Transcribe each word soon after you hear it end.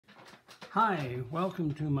Hi,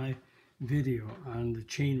 welcome to my video on the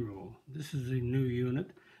chain rule. This is a new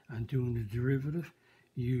unit. I'm doing the derivative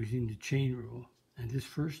using the chain rule. And this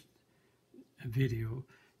first video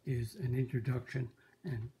is an introduction,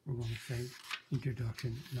 and we're going to say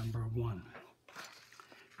introduction number 1.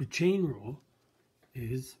 The chain rule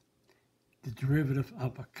is the derivative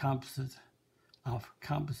of composite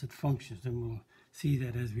functions, and we'll see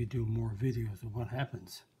that as we do more videos of what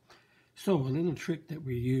happens. So a little trick that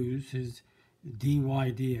we use is dy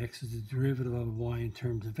dx is the derivative of y in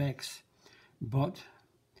terms of x, but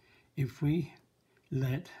if we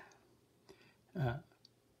let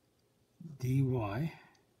dy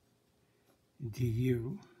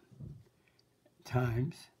du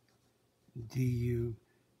times du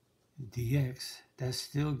dx, that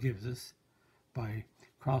still gives us, by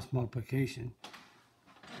cross multiplication,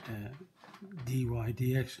 dy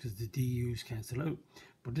dx, because the du's cancel out.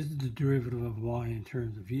 But this is the derivative of y in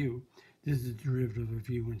terms of u. This is the derivative of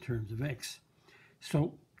u in terms of x.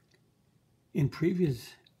 So in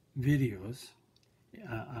previous videos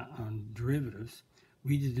on derivatives,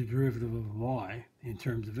 we did the derivative of y in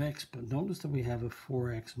terms of x, but notice that we have a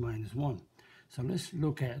 4x minus 1. So let's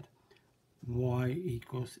look at y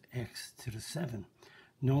equals x to the 7.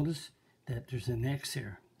 Notice that there's an x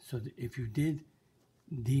here. So if you did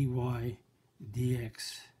dy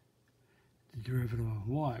dx, the derivative of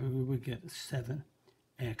y, we would get 7x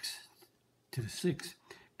to the 6,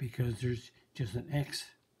 because there's just an x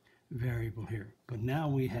variable here. But now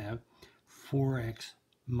we have 4x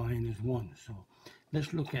minus 1. So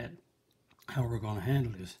let's look at how we're going to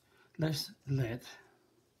handle this. Let's let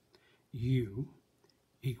u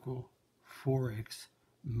equal 4x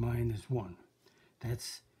minus 1.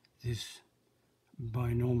 That's this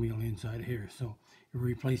binomial inside here. So you're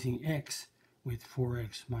replacing x with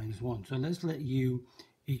 4x minus 1. So let's let u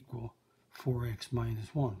equal 4x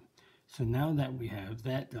minus 1. So now that we have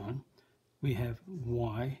that done, we have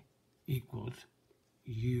y equals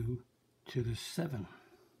u to the 7.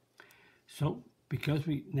 So because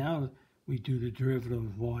we do the derivative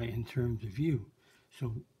of y in terms of u.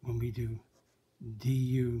 So when we do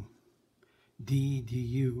du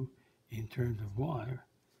in terms of y,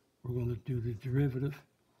 we're going to do the derivative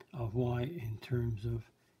of y in terms of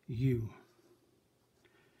u.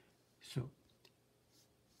 So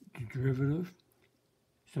the derivative,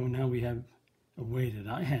 so now we have a way that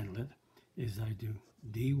I handle it, is I do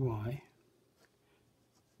dy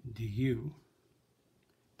du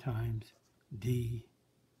times d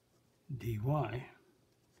dy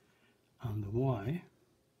on the y.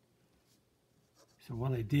 So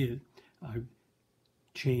what I did, I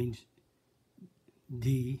changed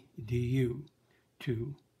d du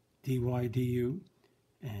to dy du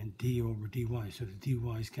and d over dy, so the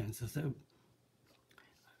dy's cancels out.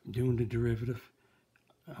 I'm doing the derivative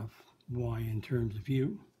of y in terms of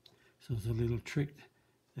u, so it's a little trick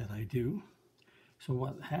that I do. So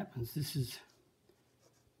what happens, this is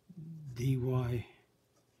dy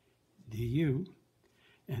du,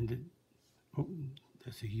 and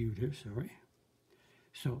that's a u there, sorry.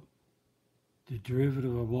 So the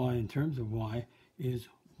derivative of y in terms of y is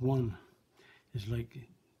 1. It's like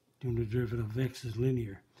doing the derivative of x is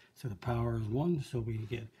linear. So the power is 1, so we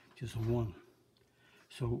get just a 1.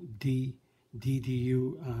 So d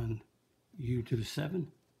du on u to the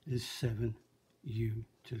 7 is 7u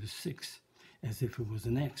to the 6, as if it was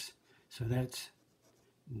an x. So that's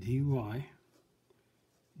dy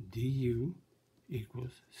du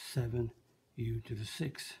equals 7u to the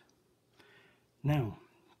 6. Now,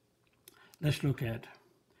 let's look at,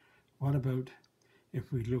 what about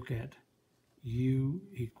if we look at u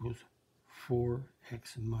equals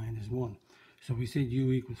 4x minus 1. So we said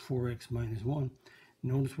u equals 4x minus 1.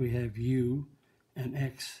 Notice we have u and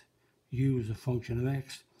x. U is a function of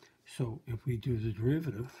x. So if we do the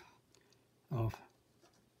derivative of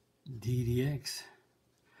d dx,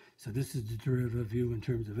 so this is the derivative of u in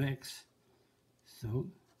terms of x.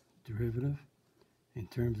 So derivative in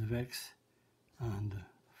terms of x on the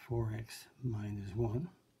 4x minus 1.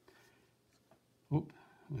 Oop,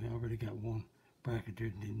 we already got one bracket there,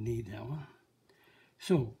 didn't need that one.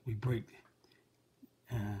 So we break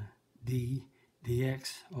d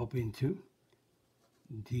dx up into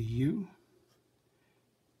du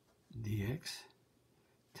dx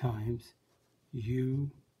times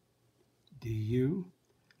u du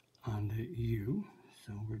on the u.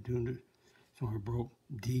 So we're doing it, so we broke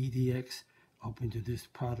d dx up into this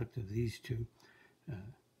product of these two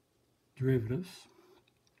derivatives.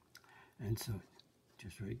 And so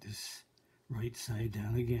just write this right side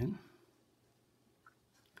down again.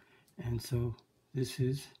 And so this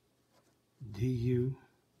is du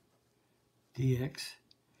dx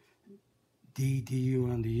d du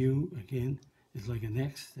on the u, again, is like an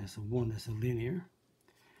x. That's a 1. That's a linear.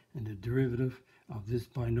 And the derivative of this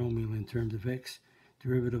binomial in terms of x,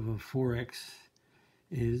 derivative of 4x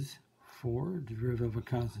is 4. Derivative of a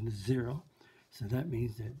constant is 0. So that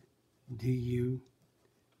means that du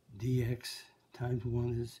dx times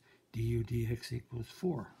 1 is du dx equals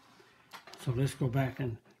 4. So let's go back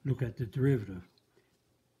and look at the derivative.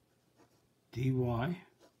 dy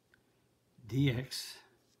dx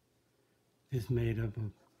is made up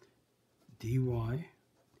of dy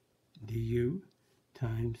du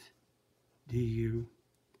times du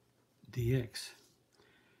dx.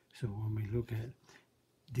 So when we look at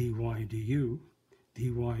dy du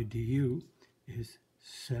is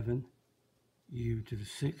 7u to the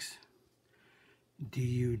 6.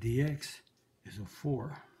 Du dx is a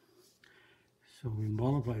 4. So we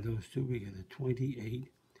multiply those two, we get a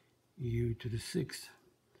 28u to the 6.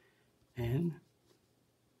 And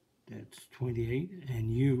that's 28,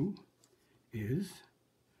 and u is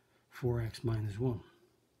 4x minus 1.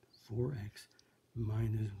 4x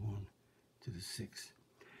minus 1 to the 6.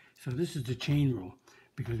 So this is the chain rule,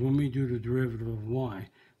 because when we do the derivative of y,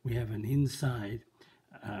 we have an inside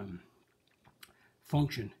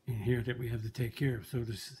function in here that we have to take care of. So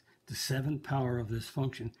this is the 7th power of this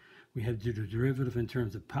function. We have to do the derivative in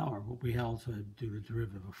terms of power, but we also have to do the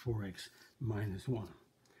derivative of 4x minus 1.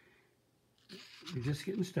 We're just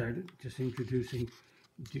getting started, just introducing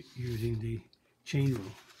using the chain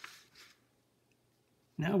rule.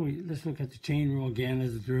 Now let's look at the chain rule again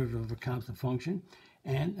as a derivative of a constant function.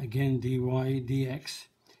 And again, dy dx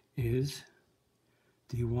is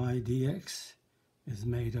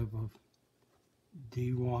made up of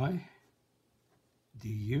dy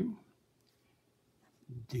du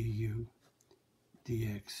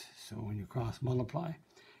dx. So when you cross multiply,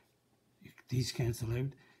 these cancel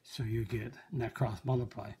out, so you get, not cross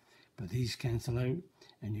multiply, but these cancel out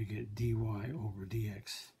and you get dy over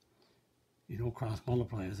dx. You don't cross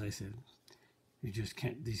multiply, as I said. You just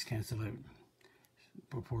can't, these cancel out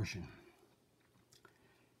proportion.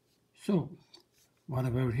 So what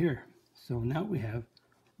about here? So now we have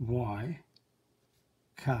y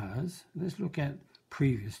cos. Let's look at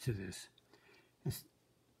previous to this.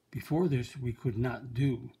 Before this, we could not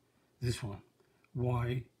do this one.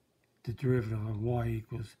 Y, the derivative of y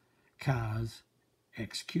equals cos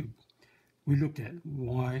x cubed. We looked at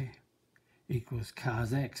y equals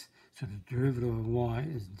cos x. So the derivative of y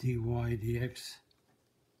is dy dx.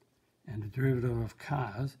 And the derivative of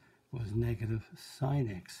cos was negative sine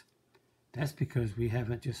x. That's because we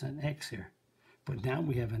have just an x here. But now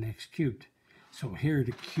we have an x cubed. So here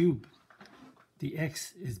the cube, the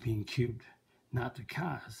x is being cubed, not the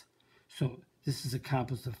cos. So this is a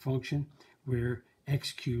composite function where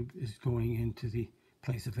x cubed is going into the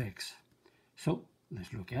place of x. So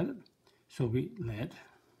let's look at it. So we let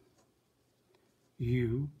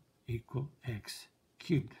u equal x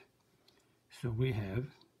cubed. So we have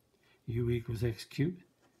u equals x cubed.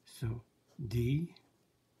 So du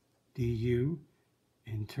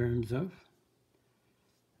in terms of,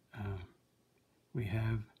 we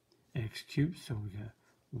have x cubed, so we got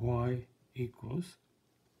y equals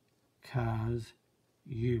cos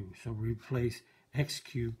u. So we replace x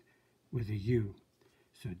cubed with a u.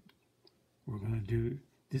 So we're going to do,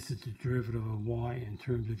 this is the derivative of y in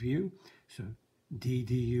terms of u. So d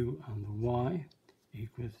du on the y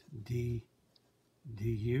equals d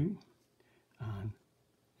du on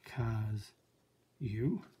cos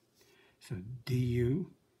u. So d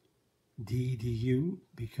du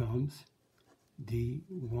becomes dy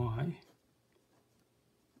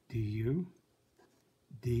du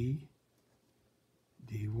dy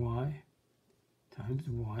times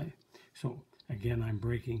y. So again, I'm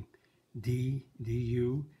breaking d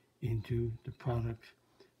du into the product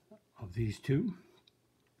of these two.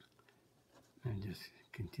 And just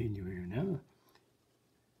continue here now.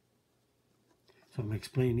 So I'm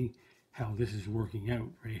explaining how this is working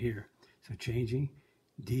out right here. So changing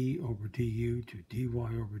d over du to dy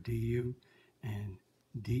over du and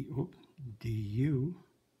du.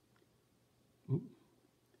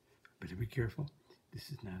 Better be careful.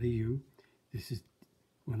 This is not a u. This is,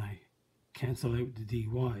 when I cancel out the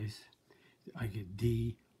dy's, I get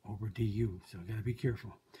d over du. So I gotta be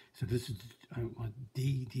careful. So this is, I want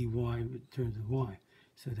d dy in terms of y.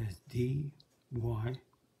 So that's dy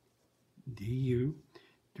du,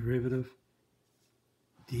 derivative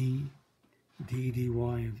d dy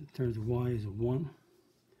in terms of y is a 1.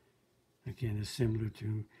 Again, it's similar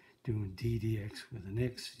to doing d dx with an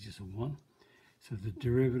x, it's just a 1. So the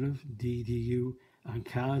derivative d du on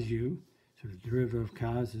cos u, so the derivative of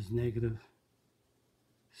cos is negative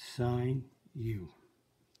sine u.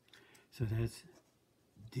 So that's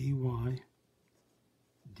dy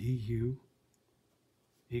du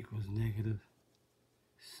equals negative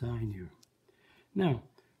sine u. Now,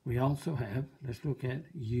 we also have, let's look at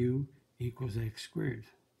u equals x squared.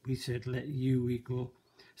 We said let u equal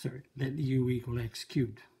x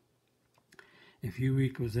cubed. If u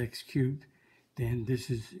equals x cubed, then this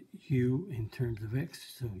is u in terms of x,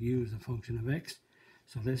 so u is a function of x.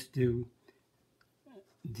 So let's do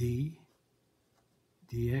dx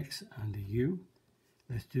on the u.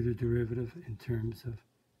 Let's do the derivative in terms of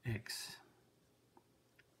x.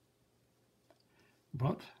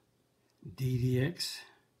 But dx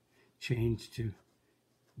changed to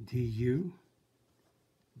du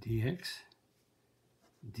dx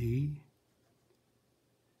du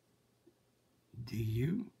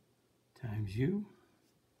times u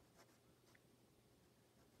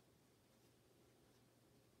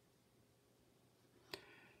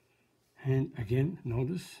and again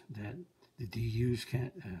notice that the du's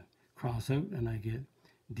can't cross out, and I get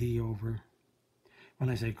d over, when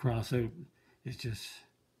I say cross out,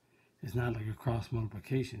 it's not like a cross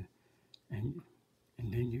multiplication, and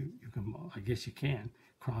then you can, I guess you can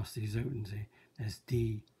cross these out and say that's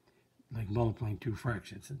d, like multiplying two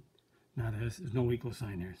fractions, and not as, there's no equal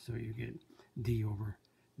sign there, so you get d over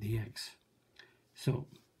dx. So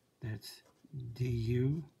that's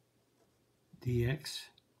du dx,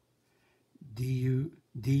 du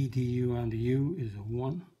on the u is a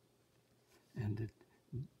 1, and the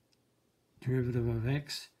derivative of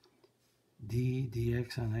x,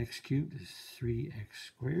 dx on x cubed is 3x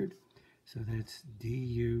squared. So that's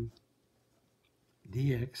du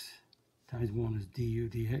dx times 1 is du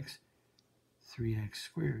dx, 3x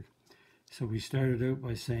squared. So we started out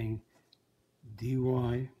by saying dy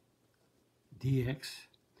dx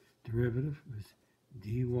derivative was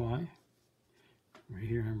dy, right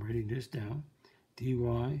here I'm writing this down, dy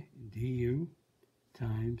du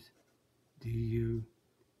times du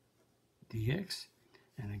dx.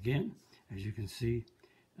 And again, as you can see,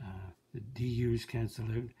 the du's cancel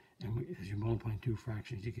out, and as you multiply two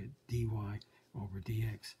fractions, you get dy over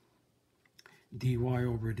dx. Dy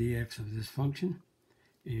over dx of this function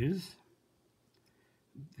is,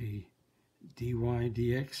 the dy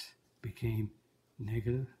dx became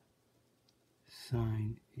negative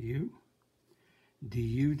sine u.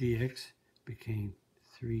 Du dx became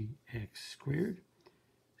 3x squared.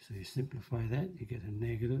 So you simplify that, you get a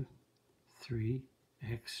negative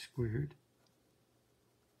 3x squared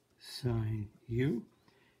sine u.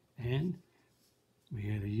 And we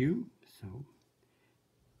had a u, so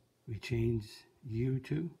we change u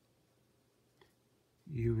to,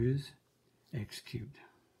 u is x cubed.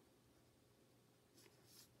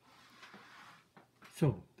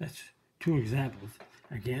 So that's two examples.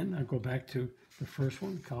 Again, I'll go back to the first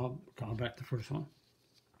one, call back the first one.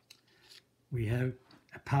 We have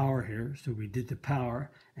a power here, so we did the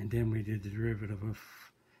power, and then we did the derivative of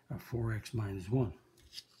 4x minus 1.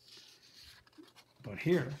 But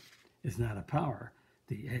here, it's not a power.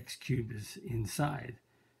 The x cubed is inside.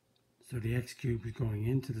 So the x cubed is going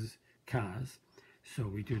into this cos. So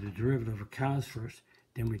we do the derivative of cos first,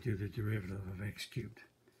 then we do the derivative of x cubed.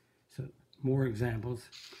 So more examples.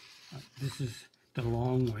 This is the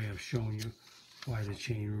long way of showing you why the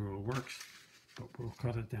chain rule works, but we'll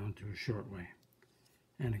cut it down to a short way.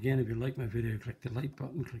 And again, if you like my video, click the like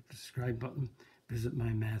button, click the subscribe button, visit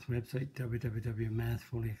my math website,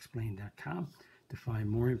 www.mathfullyexplained.com, to find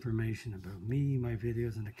more information about me, my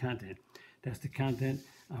videos, and the content. That's the content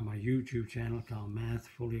on my YouTube channel called Math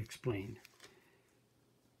Fully Explained.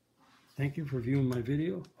 Thank you for viewing my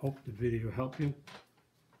video. Hope the video helped you.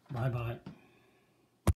 Bye-bye.